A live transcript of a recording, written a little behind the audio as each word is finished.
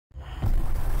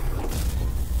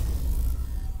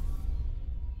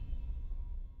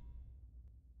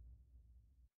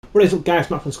What is up guys,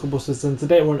 Matt from Skullbusters, and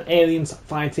today we're on Aliens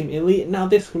Fireteam Elite. Now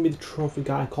this is going to be the trophy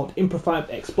guy called Improvised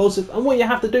Explosives, and what you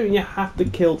have to do, you have to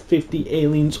kill 50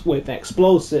 aliens with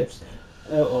explosives.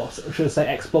 Or should I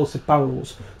say explosive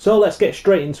barrels. So let's get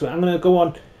straight into it. I'm going to go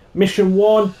on Mission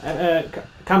 1,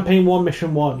 Campaign 1,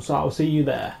 Mission 1, so I'll see you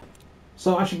there.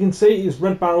 So as you can see, there's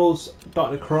red barrels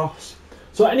dotted across.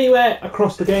 So anywhere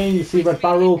across the game you see red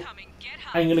barrel,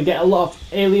 and you're going to get a lot of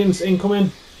aliens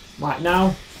incoming, like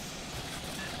now.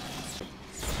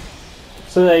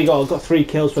 So there you go, I've got 3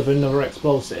 kills with another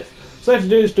explosive. So all you have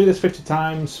to do is do this 50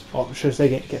 times, or should I say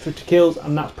get 50 kills,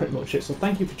 and that's pretty much it. So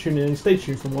thank you for tuning in, stay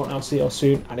tuned for more, and I'll see you all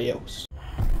soon. Adios.